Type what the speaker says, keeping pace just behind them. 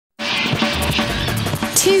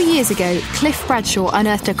2 years ago, Cliff Bradshaw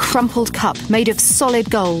unearthed a crumpled cup made of solid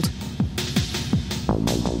gold.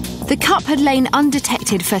 The cup had lain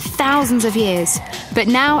undetected for thousands of years, but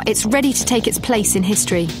now it's ready to take its place in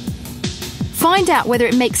history. Find out whether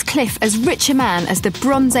it makes Cliff as rich a man as the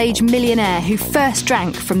Bronze Age millionaire who first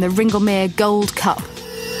drank from the Ringlemere Gold Cup.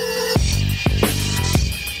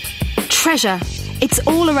 Treasure. It's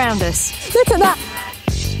all around us. Look at that!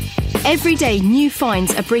 Every day, new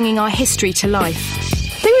finds are bringing our history to life.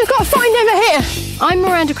 I think we've got a find over here. I'm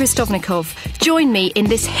Miranda Kristovnikov. Join me in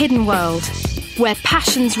this hidden world, where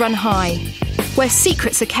passions run high, where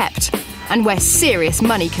secrets are kept, and where serious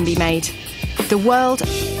money can be made. The world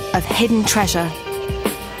of hidden treasure.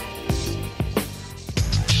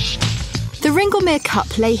 The Ringlemere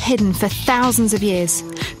Cup lay hidden for thousands of years,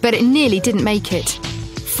 but it nearly didn't make it.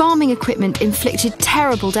 Farming equipment inflicted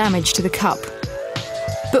terrible damage to the cup.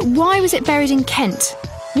 But why was it buried in Kent?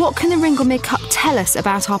 What can the Ringlemere Cup tell us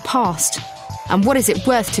about our past? And what is it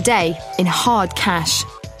worth today in hard cash?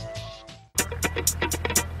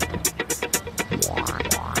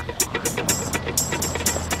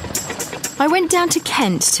 I went down to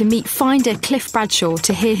Kent to meet finder Cliff Bradshaw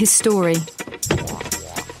to hear his story.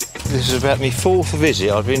 This is about my fourth visit.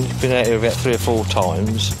 I've been out here about 3 or 4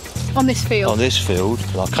 times. On this field? On this field.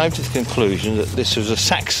 And I came to the conclusion that this was a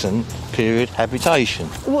Saxon period habitation.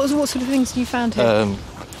 What sort of things you found here?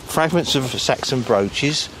 Fragments of Saxon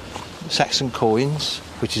brooches, Saxon coins,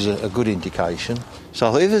 which is a good indication. So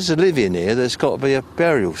I thought, if there's a living here, there's got to be a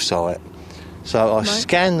burial site. So I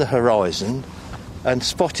scanned the horizon and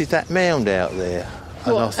spotted that mound out there.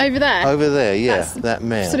 What, over there? Over there, yeah, That's that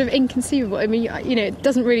mound. Sort of inconceivable. I mean, you know, it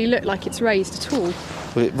doesn't really look like it's raised at all.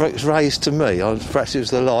 Well, it was raised to me. Perhaps it was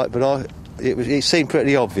the light, but it seemed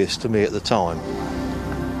pretty obvious to me at the time.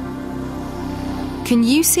 Can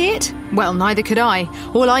you see it? Well, neither could I.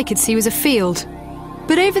 All I could see was a field.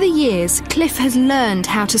 But over the years, Cliff has learned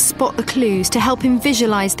how to spot the clues to help him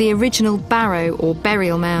visualise the original barrow or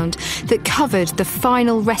burial mound that covered the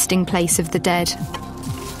final resting place of the dead.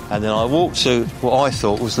 And then I walked to what I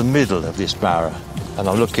thought was the middle of this barrow, and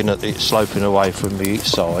I'm looking at it sloping away from me each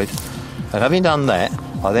side. And having done that,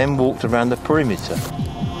 I then walked around the perimeter.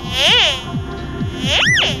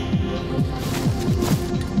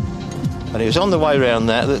 And it was on the way around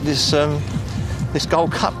that this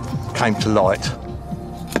gold cup came to light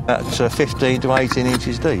at 15 to 18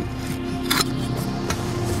 inches deep.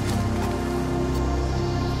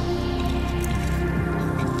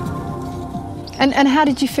 And how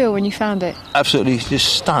did you feel when you found it? Absolutely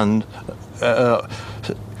just stunned.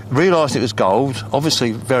 Realised it was gold,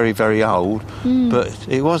 obviously very, very old, but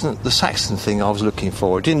it wasn't the Saxon thing I was looking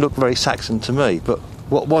for. It didn't look very Saxon to me, but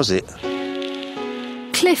what was it?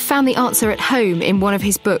 Cliff found the answer at home in one of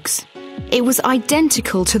his books. It was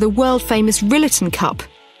identical to the world-famous Rillerton Cup.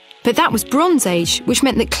 But that was Bronze Age, which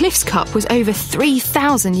meant that Cliff's cup was over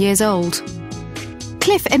 3,000 years old.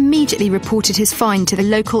 Cliff immediately reported his find to the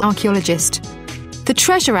local archaeologist. The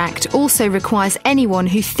Treasure Act also requires anyone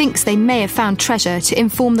who thinks they may have found treasure to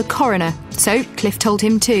inform the coroner, so Cliff told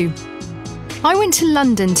him too. I went to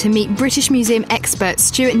London to meet British Museum expert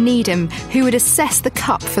Stuart Needham, who would assess the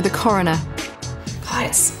cup for the coroner. God,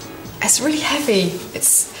 it's really heavy.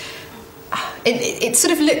 It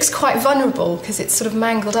sort of looks quite vulnerable because it's sort of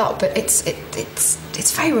mangled up, but it's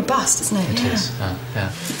very robust, isn't it? It is,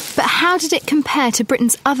 yeah. But how did it compare to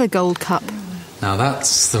Britain's other gold cup? Now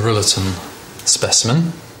that's the Rillerton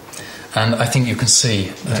specimen, and I think you can see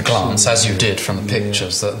at a glance, as you did from the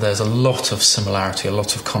pictures, that there's a lot of similarity, a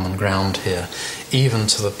lot of common ground here, even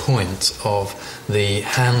to the point of the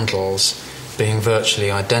handles being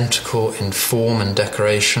virtually identical in form and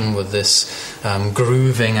decoration, with this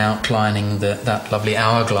grooving outlining that lovely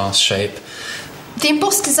hourglass shape. The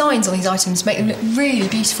embossed designs on these items make them look really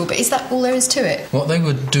beautiful, but is that all there is to it? What they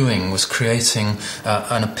were doing was creating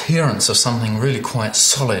an appearance of something really quite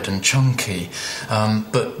solid and chunky,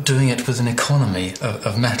 but doing it with an economy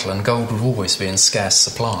of metal, and gold would always be in scarce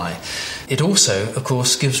supply. It also, of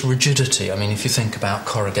course, gives rigidity. I mean, if you think about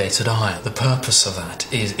corrugated iron, the purpose of that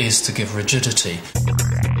is to give rigidity.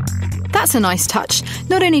 That's a nice touch.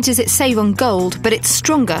 Not only does it save on gold, but it's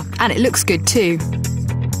stronger, and it looks good too.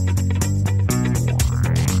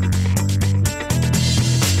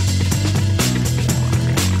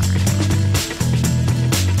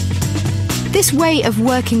 This way of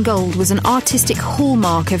working gold was an artistic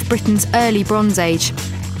hallmark of Britain's early Bronze Age,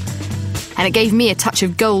 and it gave me a touch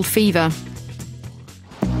of gold fever.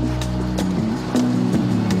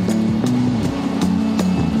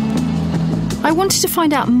 I wanted to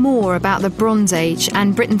find out more about the Bronze Age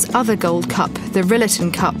and Britain's other gold cup, the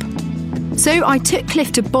Rillerton Cup. So I took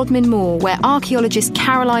Cliff to Bodmin Moor, where archaeologist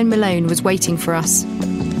Caroline Malone was waiting for us.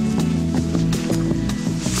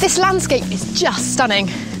 This landscape is just stunning.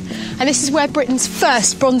 And this is where Britain's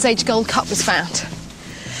first Bronze Age gold cup was found.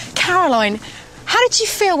 Caroline, how did you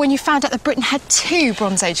feel when you found out that Britain had 2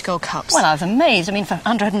 Bronze Age gold cups? Well, I was amazed. I mean, for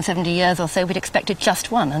 170 years or so, we'd expected just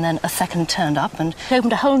one, and then a second turned up and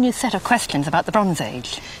opened a whole new set of questions about the Bronze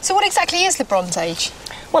Age. So what exactly is the Bronze Age?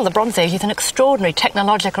 Well, the Bronze Age is an extraordinary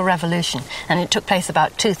technological revolution, and it took place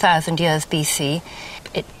about 2,000 years BC.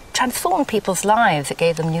 It transformed people's lives. It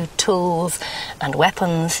gave them new tools and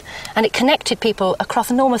weapons, and it connected people across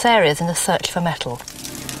enormous areas in the search for metal.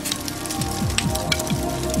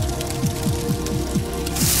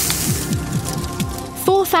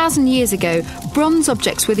 4,000 years ago, bronze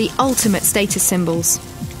objects were the ultimate status symbols.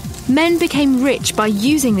 Men became rich by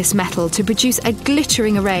using this metal to produce a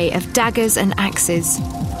glittering array of daggers and axes.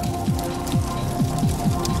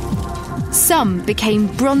 Some became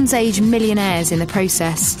Bronze Age millionaires in the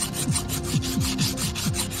process.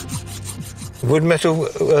 Would metal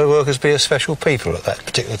workers be a special people at that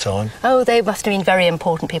particular time? Oh, they must have been very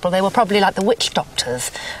important people. They were probably like the witch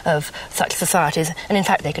doctors of such societies. And in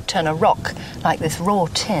fact, they could turn a rock like this raw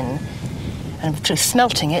tin, and through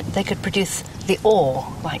smelting it, they could produce the ore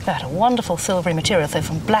like that, a wonderful silvery material, so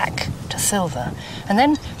from black to silver. And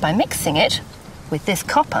then by mixing it with this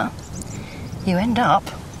copper, you end up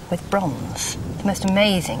with bronze. The most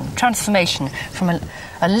amazing transformation from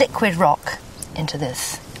a liquid rock into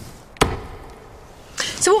this.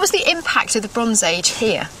 So what was the impact of the Bronze Age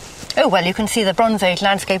here? Oh, well, you can see the Bronze Age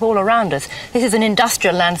landscape all around us. This is an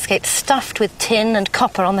industrial landscape stuffed with tin and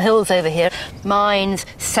copper on the hills over here. Mines,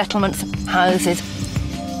 settlements, houses.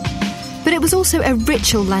 But it was also a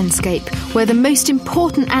ritual landscape where the most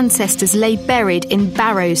important ancestors lay buried in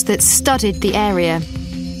barrows that studded the area.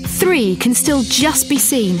 3 can still just be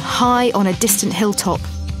seen high on a distant hilltop.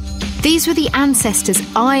 These were the ancestors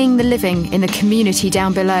eyeing the living in the community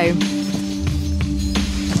down below.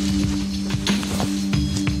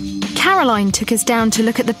 Caroline took us down to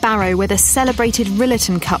look at the barrow where the celebrated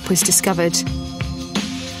Rillerton Cup was discovered.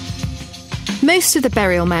 Most of the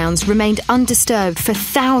burial mounds remained undisturbed for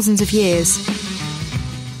thousands of years.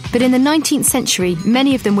 But in the 19th century,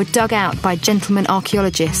 many of them were dug out by gentlemen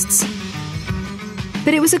archaeologists.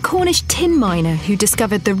 But it was a Cornish tin miner who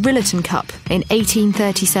discovered the Rillerton Cup in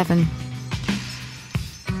 1837.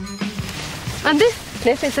 And this,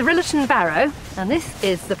 Cliff, is the Rillerton Barrow, and this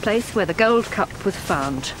is the place where the gold cup was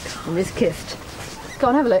found, in this kist. Go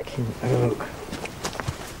on, have a look. Have a look.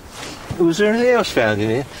 Was there anything else found in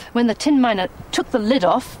here? When the tin miner took the lid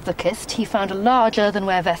off the kist, he found a large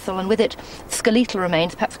earthenware vessel, and with it skeletal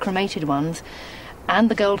remains, perhaps cremated ones, and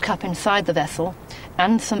the gold cup inside the vessel,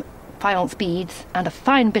 and some faience beads, and a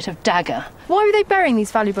fine bit of dagger. Why were they burying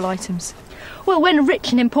these valuable items? Well, when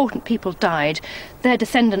rich and important people died, their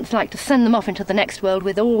descendants liked to send them off into the next world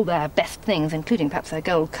with all their best things, including perhaps their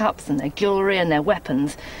gold cups and their jewellery and their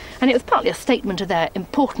weapons. And it was partly a statement of their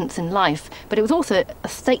importance in life, but it was also a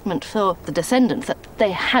statement for the descendants that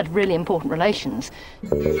they had really important relations.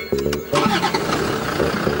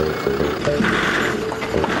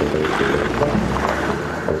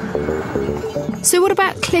 So what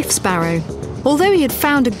about Cliff's barrow? Although he had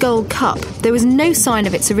found a gold cup, there was no sign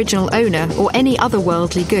of its original owner or any other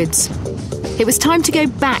worldly goods. It was time to go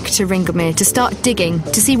back to Ringlemere to start digging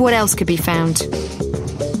to see what else could be found.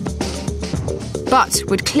 But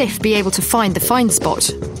would Cliff be able to find the find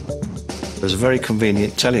spot? There's a very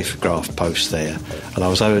convenient telegraph post there, and I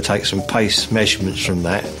was able to take some pace measurements from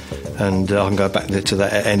that, and I can go back to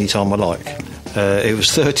that at any time I like. It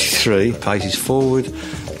was 33 paces forward,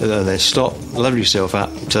 and then stop, level yourself up,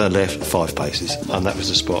 turn left 5 paces, and that was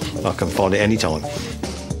the spot. I can find it any time.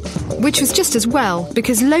 Which was just as well,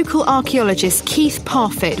 because local archaeologist Keith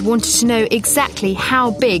Parfitt wanted to know exactly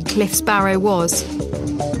how big Cliff's barrow was.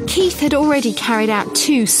 Keith had already carried out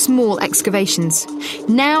 2 small excavations.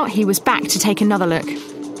 Now he was back to take another look.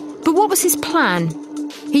 But what was his plan?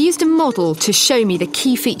 He used a model to show me the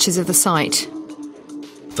key features of the site.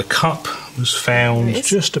 The cup was found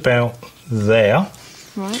just about there.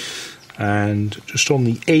 Right. And just on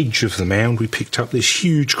the edge of the mound we picked up this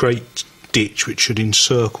huge great ditch which should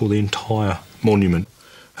encircle the entire monument.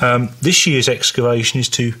 This year's excavation is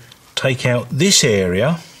to take out this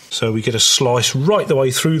area, so we get a slice right the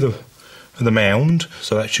way through the mound,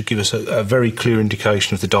 so that should give us a very clear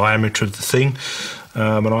indication of the diameter of the thing,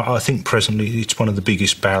 and I think presently it's one of the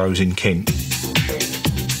biggest barrows in Kent.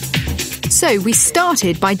 So we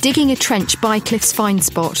started by digging a trench by Cliff's find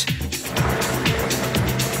spot.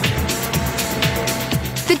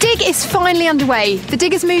 The dig is finally underway. The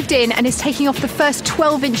digger's moved in and is taking off the first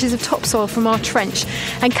 12 inches of topsoil from our trench.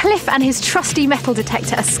 And Cliff and his trusty metal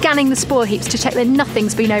detector are scanning the spoil heaps to check that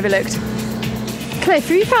nothing's been overlooked. Cliff,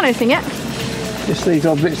 have you found anything yet? Just these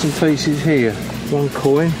odd bits and pieces here. One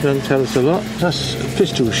coin, doesn't tell us a lot. That's a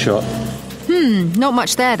pistol shot. Not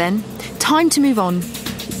much there then. Time to move on.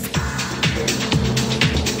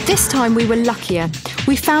 This time we were luckier.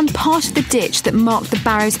 We found part of the ditch that marked the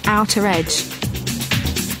barrow's outer edge.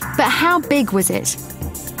 But how big was it?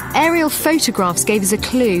 Aerial photographs gave us a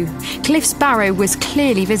clue. Cliff's barrow was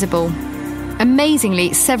clearly visible.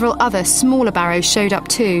 Amazingly, several other smaller barrows showed up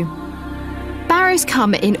too. Barrows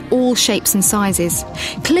come in all shapes and sizes.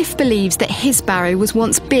 Cliff believes that his barrow was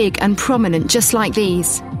once big and prominent just like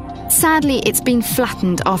these. Sadly, it's been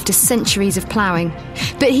flattened after centuries of ploughing,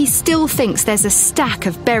 but he still thinks there's a stack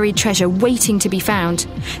of buried treasure waiting to be found.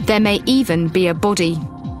 There may even be a body.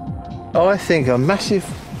 I think a massive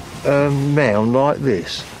mound like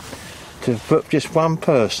this, to put just one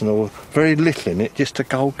person or very little in it, just a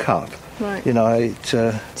gold cup. Right. You know,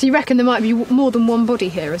 So you reckon there might be more than one body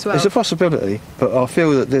here as well? It's a possibility, but I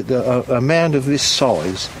feel that a mound of this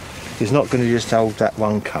size is not going to just hold that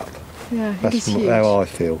one cup. Yeah, it That's is huge. how I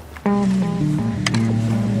feel.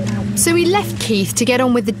 So we left Keith to get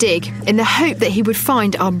on with the dig in the hope that he would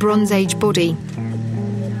find our Bronze Age body.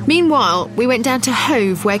 Meanwhile, we went down to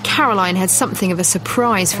Hove where Caroline had something of a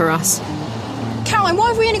surprise for us. Caroline, why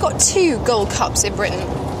have we only got 2 gold cups in Britain?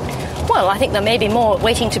 Well, I think there may be more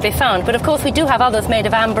waiting to be found, but of course we do have others made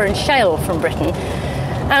of amber and shale from Britain.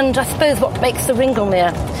 And I suppose what makes the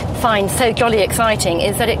Ringlemere find so jolly exciting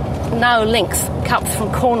is that it now links cups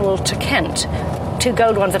from Cornwall to Kent. 2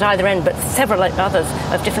 gold ones at either end, but several others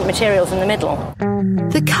of different materials in the middle.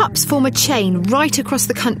 The cups form a chain right across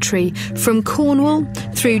the country, from Cornwall,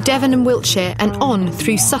 through Devon and Wiltshire, and on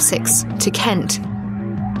through Sussex to Kent.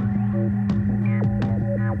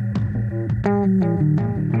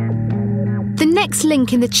 The next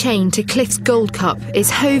link in the chain to Cliff's Gold Cup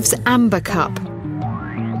is Hove's Amber Cup.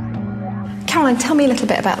 Caroline, tell me a little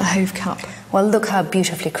bit about the Hove Cup. Well, look how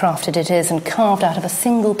beautifully crafted it is and carved out of a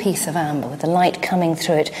single piece of amber with the light coming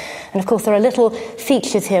through it. And of course there are little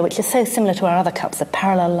features here which are so similar to our other cups, the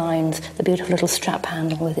parallel lines, the beautiful little strap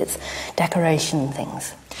handle with its decoration and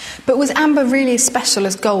things. But was amber really as special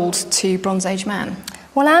as gold to Bronze Age man?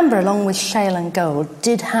 Well, amber, along with shale and gold,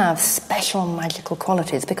 did have special magical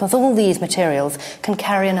qualities because all these materials can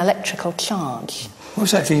carry an electrical charge. What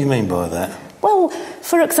exactly do you mean by that? Well,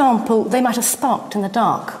 for example, they might have sparked in the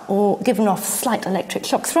dark or given off slight electric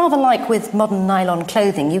shocks. Rather like with modern nylon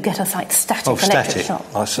clothing, you get a slight static electric shock.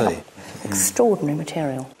 I see. Extraordinary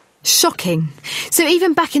material. Shocking. So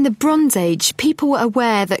even back in the Bronze Age, people were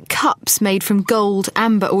aware that cups made from gold,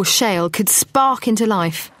 amber or shale could spark into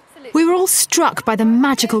life. We were all struck by the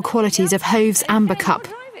magical qualities of Hove's Amber Cup.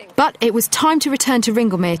 But it was time to return to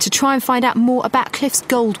Ringlemere to try and find out more about Cliff's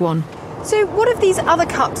gold one. So what have these other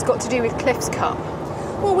cups got to do with Cliff's cup?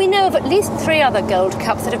 Well, we know of at least 3 other gold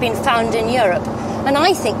cups that have been found in Europe. And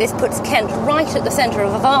I think this puts Kent right at the centre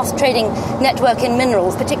of a vast trading network in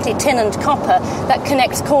minerals, particularly tin and copper, that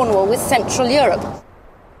connects Cornwall with Central Europe.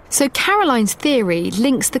 So Caroline's theory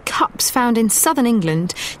links the cups found in southern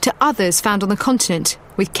England to others found on the continent,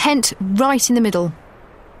 with Kent right in the middle.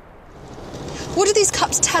 What do these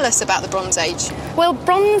cups tell us about the Bronze Age? Well,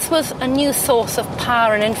 bronze was a new source of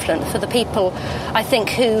power and influence for the people, I think,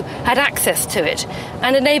 who had access to it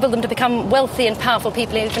and enabled them to become wealthy and powerful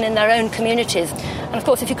people even in their own communities. And of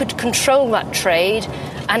course, if you could control that trade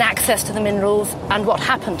and access to the minerals and what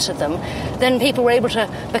happened to them, then people were able to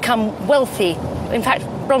become wealthy, in fact,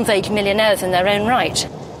 Bronze Age millionaires in their own right.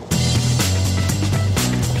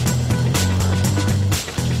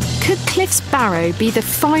 Could Cliff's Barrow be the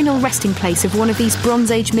final resting place of one of these Bronze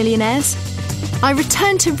Age millionaires? I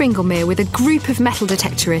returned to Ringlemere with a group of metal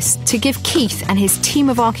detectorists to give Keith and his team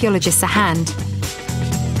of archaeologists a hand.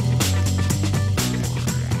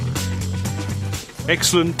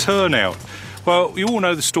 Excellent turnout. Well, you all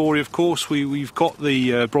know the story, of course. We've got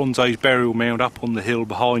the Bronze Age burial mound up on the hill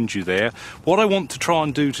behind you there. What I want to try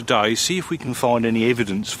and do today is see if we can find any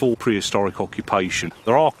evidence for prehistoric occupation.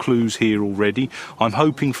 There are clues here already. I'm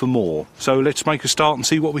hoping for more. So let's make a start and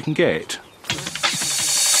see what we can get.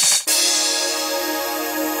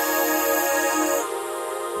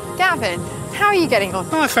 Gavin, how are you getting on?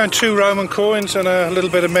 I found 2 Roman coins and a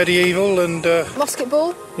little bit of medieval and... Musket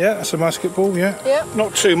ball? yeah, that's a musket ball, yeah. Yeah.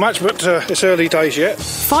 Not too much, but it's early days yet.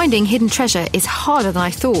 Finding hidden treasure is harder than I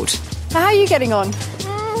thought. How are you getting on?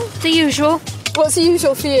 The usual. What's the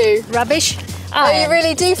usual for you? Rubbish. Oh, you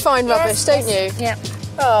really do find rubbish, don't you? Yeah.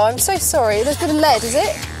 Oh, I'm so sorry. There's a bit of lead, is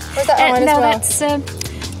it? Or is that iron No, as well? that's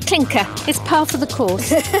clinker. It's part of the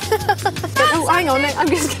course. Oh, hang on, I'm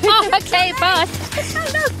just going Oh, OK, bye.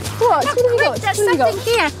 What? What have you got? There's What have you got?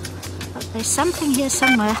 something here. There's something here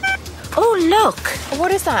somewhere. Oh, look.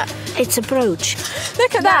 What is that? It's a brooch.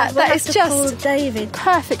 Look at that. That is just David.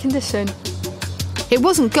 perfect condition. It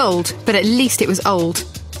wasn't gold, but at least it was old.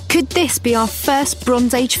 Could this be our first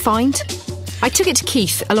Bronze Age find? I took it to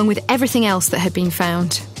Keith, along with everything else that had been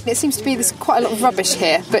found. It seems to be there's quite a lot of rubbish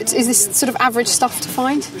here, but is this sort of average stuff to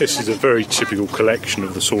find? This is a very typical collection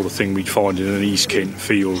of the sort of thing we'd find in an East Kent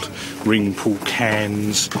field. Ring pull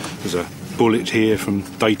cans, there's a bullet here from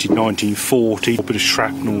dated 1940, a bit of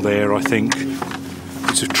shrapnel there, I think.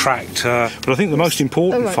 It's a tractor, but I think the most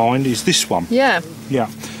important find is this one. Yeah. Yeah,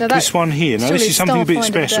 Now this one here. Now this is something a bit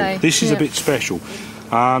special. This is Yeah. a bit special.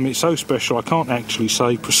 It's so special I can't actually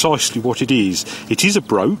say precisely what it is. It is a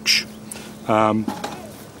brooch.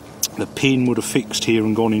 The pin would have fixed here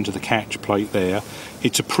and gone into the catch plate there.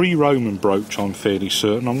 It's a pre-Roman brooch, I'm fairly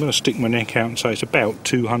certain. I'm going to stick my neck out and say it's about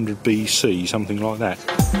 200 BC, something like that.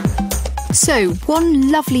 So, one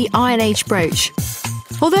lovely Iron Age brooch.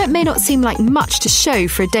 Although it may not seem like much to show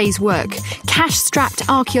for a day's work, cash-strapped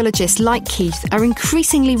archaeologists like Keith are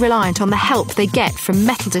increasingly reliant on the help they get from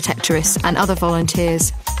metal detectorists and other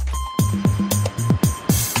volunteers.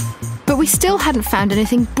 But we still hadn't found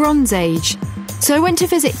anything Bronze Age, so I went to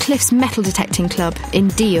visit Cliff's Metal Detecting Club in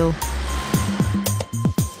Deal.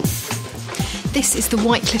 This is the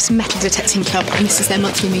White Cliffs Metal Detecting Club, and this is their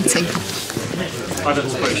monthly meeting. I don't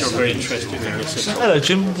suppose you're very interested in this. Hello,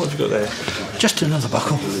 Jim. What have you got there? Just another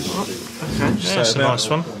buckle. Okay, that's a nice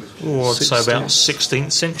one. Oh, I'd say about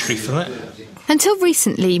 16th century for that. Until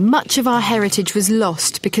recently, much of our heritage was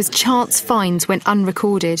lost because chance finds went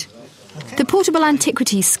unrecorded. The Portable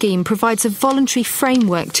Antiquities Scheme provides a voluntary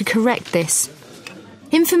framework to correct this.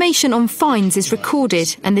 Information on finds is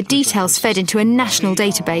recorded and the details fed into a national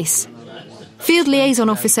database. Field Liaison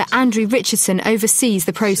Officer Andrew Richardson oversees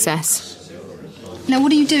the process. Now,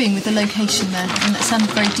 what are you doing with the location there? And that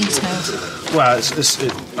sounded very detailed. Well,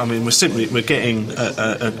 we're getting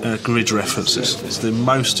a grid reference. It's the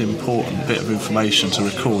most important bit of information to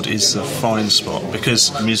record is the find spot,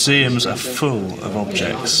 because museums are full of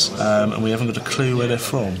objects and we haven't got a clue where they're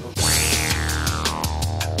from.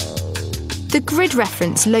 The grid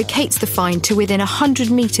reference locates the find to within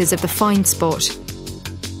 100 metres of the find spot.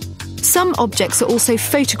 Some objects are also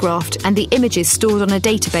photographed and the images stored on a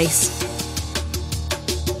database.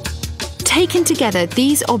 Taken together,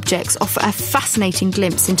 these objects offer a fascinating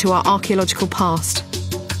glimpse into our archaeological past.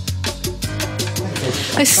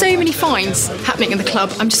 There's so many finds happening in the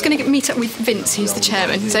club. I'm just going to meet up with Vince, who's the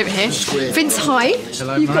chairman. He's over here. Vince, hi.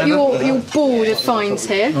 Hello, You've got your board of finds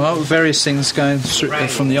here. Well, various things going through,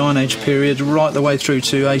 from the Iron Age period right the way through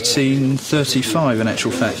to 1835, in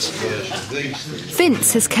actual fact.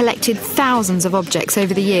 Vince has collected thousands of objects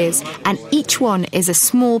over the years, and each one is a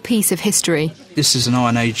small piece of history. This is an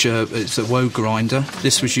Iron Age, it's a woe grinder.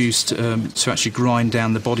 This was used to actually grind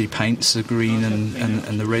down the body paints, the green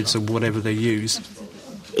and the reds or whatever they use.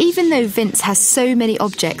 Even though Vince has so many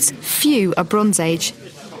objects, few are Bronze Age.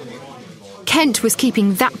 Kent was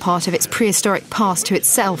keeping that part of its prehistoric past to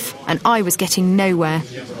itself, and I was getting nowhere.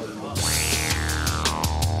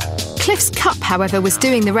 Cliff's Cup, however, was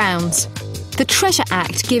doing the rounds. The Treasure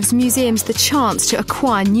Act gives museums the chance to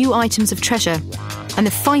acquire new items of treasure, and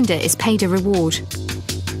the finder is paid a reward.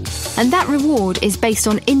 And that reward is based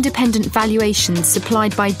on independent valuations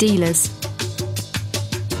supplied by dealers.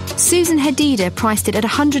 Susan Hadida priced it at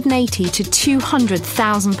 £180,000 to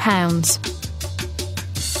 £200,000.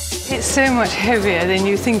 It's so much heavier than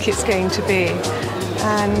you think it's going to be.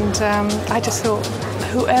 And I just thought,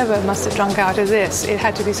 whoever must have drunk out of this, it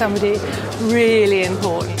had to be somebody really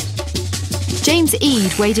important. James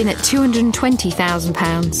Eade weighed in at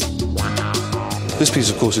 £220,000. This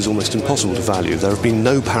piece, of course, is almost impossible to value. There have been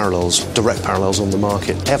no parallels, direct parallels on the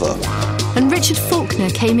market ever. And Richard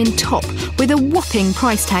Faulkner came in top with a whopping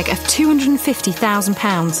price tag of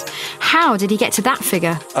 £250,000. How did he get to that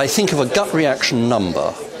figure? I think of a gut reaction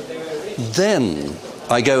number. Then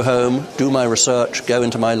I go home, do my research, go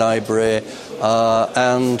into my library,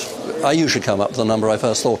 and I usually come up with the number I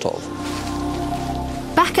first thought of.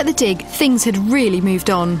 Back at the dig, things had really moved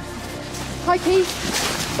on. Hi, Keith.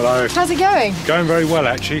 Hello. How's it going? Going very well,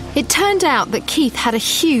 actually. It turned out that Keith had a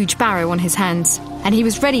huge barrow on his hands, and he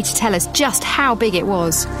was ready to tell us just how big it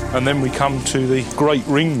was. And then we come to the Great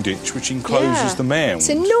Ring Ditch, which encloses the mound. It's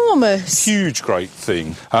enormous. Huge, great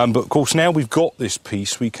thing. But, of course, now we've got this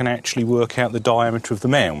piece, we can actually work out the diameter of the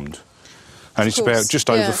mound. And it's about just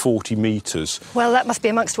over 40 metres. Well, that must be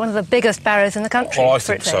amongst one of the biggest barrows in the country. Oh, I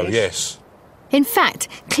for think its so, age. yes. In fact,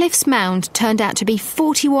 Cliff's Mound turned out to be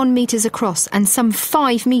 41 metres across and some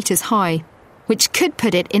 5 metres high, which could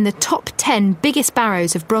put it in the top 10 biggest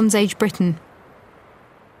barrows of Bronze Age Britain.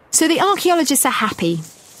 So the archaeologists are happy.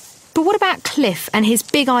 But what about Cliff and his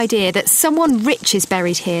big idea that someone rich is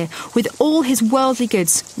buried here with all his worldly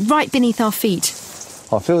goods right beneath our feet?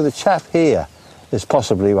 I feel the chap here is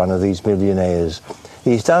possibly one of these millionaires.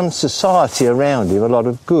 He's done society around him a lot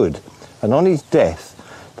of good, and on his death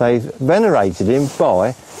they've venerated him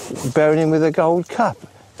by burying him with a gold cup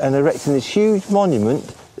and erecting this huge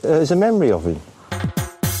monument as a memory of him.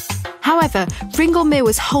 However, Ringlemere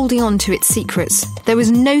was holding on to its secrets. There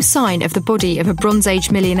was no sign of the body of a Bronze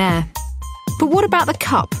Age millionaire. But what about the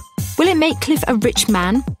cup? Will it make Cliff a rich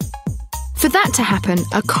man? For that to happen,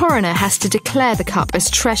 a coroner has to declare the cup as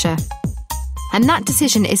treasure. And that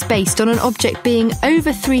decision is based on an object being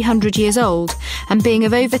over 300 years old and being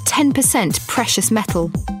of over 10% precious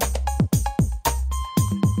metal.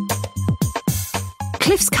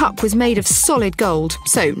 Cliff's cup was made of solid gold,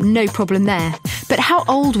 so no problem there. But how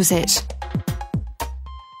old was it?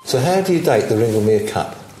 So how do you date the Ringlemere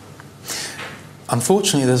cup?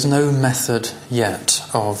 Unfortunately, there's no method yet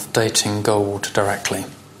of dating gold directly.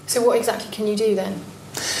 So what exactly can you do then?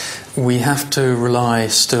 We have to rely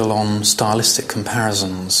still on stylistic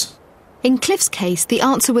comparisons. In Cliff's case, the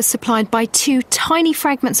answer was supplied by 2 tiny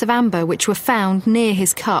fragments of amber which were found near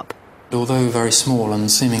his cup. Although very small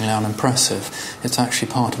and seemingly unimpressive, it's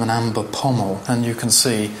actually part of an amber pommel, and you can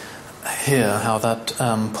see here how that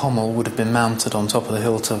pommel would have been mounted on top of the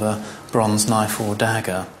hilt of a bronze knife or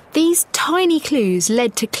dagger. These tiny clues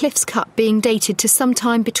led to Cliff's cup being dated to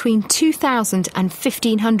sometime between 2000 and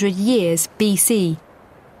 1500 years BC.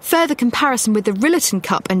 Further comparison with the Rillerton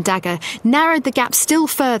cup and dagger narrowed the gap still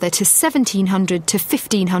further to 1700 to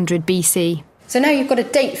 1500 BC. So now you've got a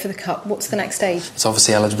date for the cup. What's the next stage? It's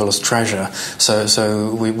obviously eligible as treasure,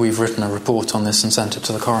 so we've written a report on this and sent it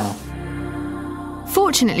to the coroner.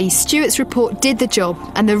 Fortunately, Stewart's report did the job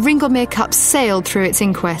and the Ringlemere cup sailed through its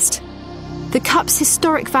inquest. The cup's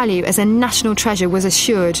historic value as a national treasure was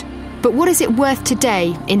assured, but what is it worth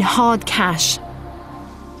today in hard cash?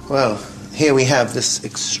 Well, here we have this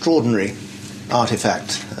extraordinary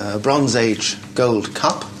artefact, a Bronze Age gold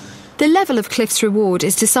cup. The level of Cliff's reward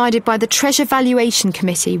is decided by the Treasure Valuation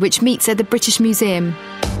Committee, which meets at the British Museum.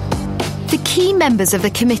 The key members of the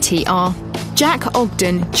committee are Jack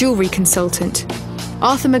Ogden, jewellery consultant,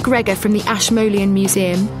 Arthur McGregor from the Ashmolean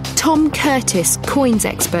Museum, Tom Curtis, coins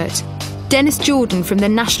expert, Dennis Jordan from the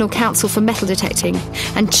National Council for Metal Detecting,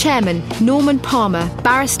 and Chairman Norman Palmer,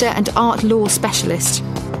 barrister and art law specialist.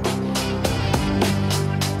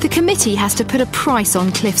 The committee has to put a price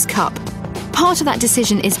on Cliff's cup. Part of that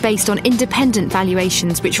decision is based on independent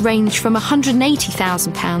valuations which range from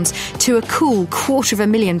 £180,000 to a cool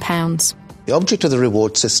 £250,000. The object of the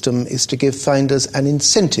reward system is to give finders an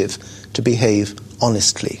incentive to behave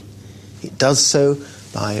honestly. It does so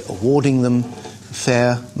by awarding them a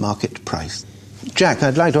fair market price. Jack,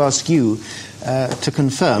 I'd like to ask you to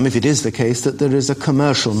confirm, if it is the case, that there is a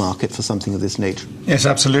commercial market for something of this nature. Yes,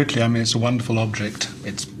 absolutely. I mean, it's a wonderful object.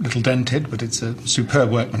 It's a little dented, but it's a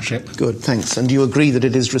superb workmanship. Good, thanks. And do you agree that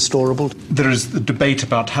it is restorable? There is a debate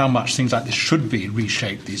about how much things like this should be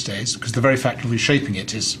reshaped these days, because the very fact of reshaping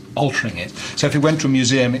it is altering it. So if it went to a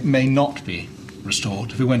museum, it may not be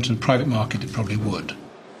restored. If it went to the private market, it probably would.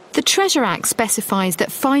 The Treasure Act specifies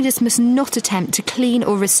that finders must not attempt to clean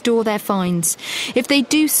or restore their finds. If they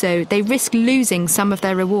do so, they risk losing some of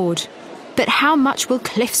their reward. But how much will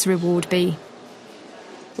Cliff's reward be?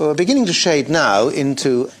 Well, we're beginning to shade now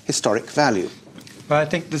into historic value. Well, I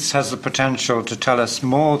think this has the potential to tell us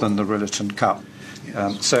more than the Rillerton Cup.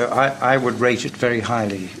 So I would rate it very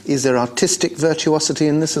highly. Is there artistic virtuosity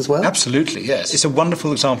in this as well? Absolutely, yes. It's a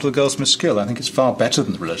wonderful example of goldsmith's skill. I think it's far better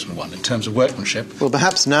than the Rillerton one in terms of workmanship. Well,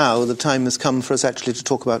 perhaps now the time has come for us actually to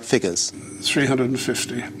talk about figures.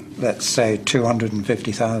 350. Let's say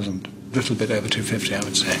 250,000. A little bit over 250, I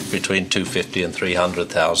would say. Between 250 and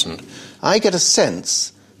 300,000. I get a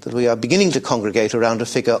sense that we are beginning to congregate around a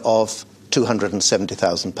figure of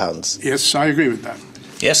 £270,000. Yes, I agree with that.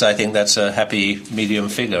 Yes, I think that's a happy medium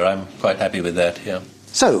figure. I'm quite happy with that, yeah.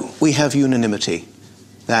 So, we have unanimity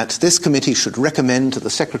that this committee should recommend to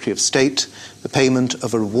the Secretary of State the payment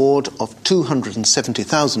of a reward of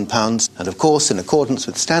 £270,000, and of course, in accordance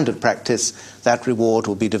with standard practice, that reward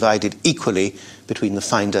will be divided equally between the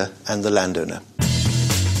finder and the landowner.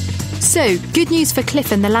 So, good news for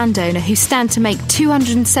Cliff and the landowner, who stand to make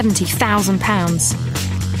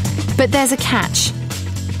 £270,000. But there's a catch.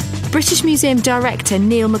 British Museum Director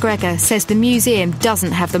Neil McGregor says the museum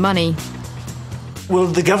doesn't have the money. Well,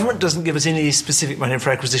 the government doesn't give us any specific money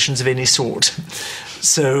for acquisitions of any sort.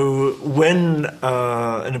 So when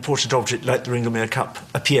an important object like the Ringlemere Cup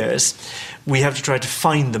appears, we have to try to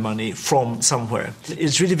find the money from somewhere.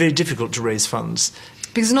 It's really very difficult to raise funds.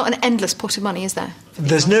 Because there's not an endless pot of money, is there?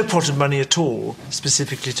 There's no pot of money at all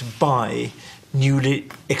specifically to buy newly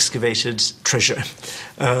excavated treasure.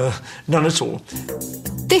 None at all.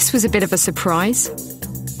 This was a bit of a surprise.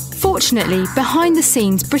 Fortunately, behind the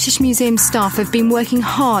scenes, British Museum staff have been working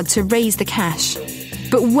hard to raise the cash.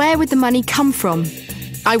 But where would the money come from?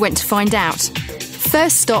 I went to find out.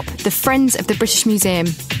 First stop, the Friends of the British Museum.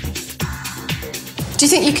 Do you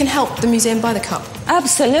think you can help the museum buy the cup?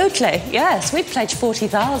 Absolutely, yes. We pledged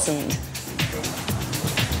 40,000.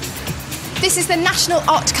 This is the National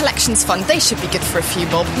Art Collections Fund. They should be good for a few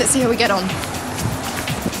bob. Let's see how we get on.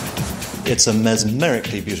 It's a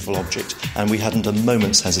mesmerically beautiful object, and we hadn't a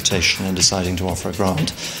moment's hesitation in deciding to offer a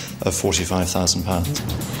grant of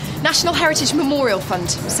 £45,000. National Heritage Memorial Fund.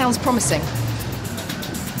 Sounds promising.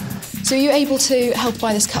 So are you able to help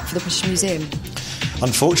buy this cup for the British Museum?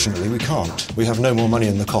 Unfortunately, we can't. We have no more money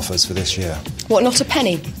in the coffers for this year. What, not a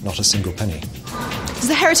penny? Not a single penny. It's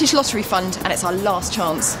the Heritage Lottery Fund, and it's our last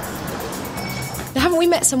chance. Now, haven't we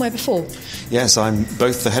met somewhere before? Yes, I'm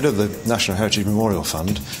both the head of the National Heritage Memorial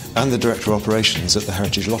Fund and the Director of Operations at the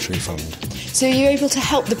Heritage Lottery Fund. So are you able to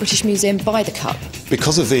help the British Museum buy the cup?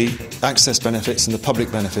 Because of the access benefits and the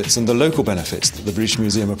public benefits and the local benefits that the British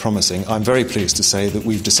Museum are promising, I'm very pleased to say that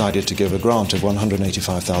we've decided to give a grant of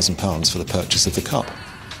 £185,000 for the purchase of the cup.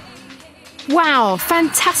 Wow,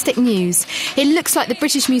 fantastic news. It looks like the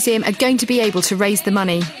British Museum are going to be able to raise the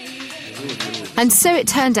money. And so it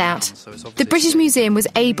turned out. The British Museum was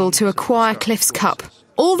able to acquire Cliff's cup.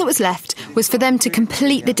 All that was left was for them to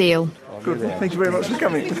complete the deal. Good. Thank you very much for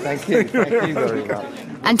coming. Thank you very much.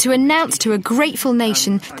 And to announce to a grateful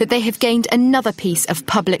nation that they have gained another piece of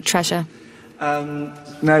public treasure.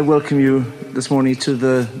 May I welcome you this morning to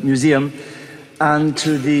the museum and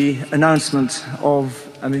to the announcement of,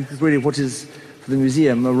 really what is for the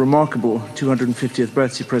museum a remarkable 250th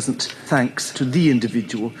birthday present, thanks to the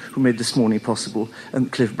individual who made this morning possible,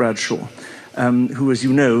 Cliff Bradshaw. Who, as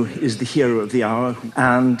you know, is the hero of the hour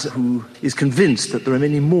and who is convinced that there are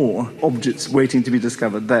many more objects waiting to be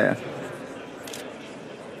discovered there.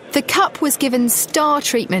 The cup was given star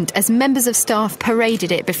treatment as members of staff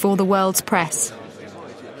paraded it before the world's press.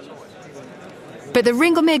 But the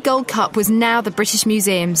Ringlemere Gold Cup was now the British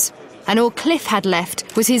Museum's, and all Cliff had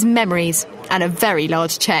left was his memories and a very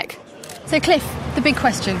large cheque. So, Cliff, the big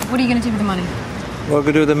question, what are you going to do with the money? What I'm going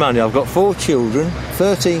to do with the money? I've got 4 children,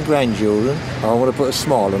 13 grandchildren. I want to put a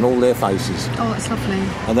smile on all their faces. Oh, that's lovely.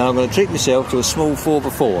 And then I'm going to treat myself to a small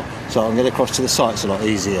 4x4, so I can get across to the sites a lot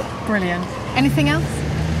easier. Brilliant. Anything else?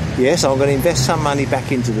 Yes, I'm going to invest some money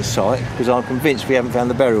back into the site, because I'm convinced we haven't found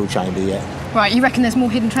the burial chamber yet. Right, you reckon there's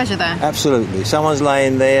more hidden treasure there? Absolutely. Someone's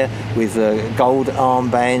laying there with gold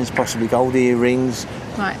armbands, possibly gold earrings.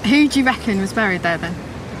 Right, who do you reckon was buried there then?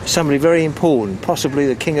 Somebody very important, possibly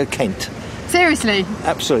the King of Kent. Seriously?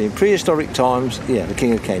 Absolutely. In prehistoric times, yeah, the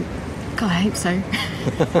King of Kent. God, I hope so.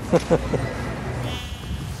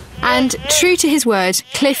 And true to his word,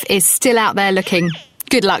 Cliff is still out there looking.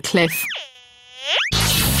 Good luck, Cliff.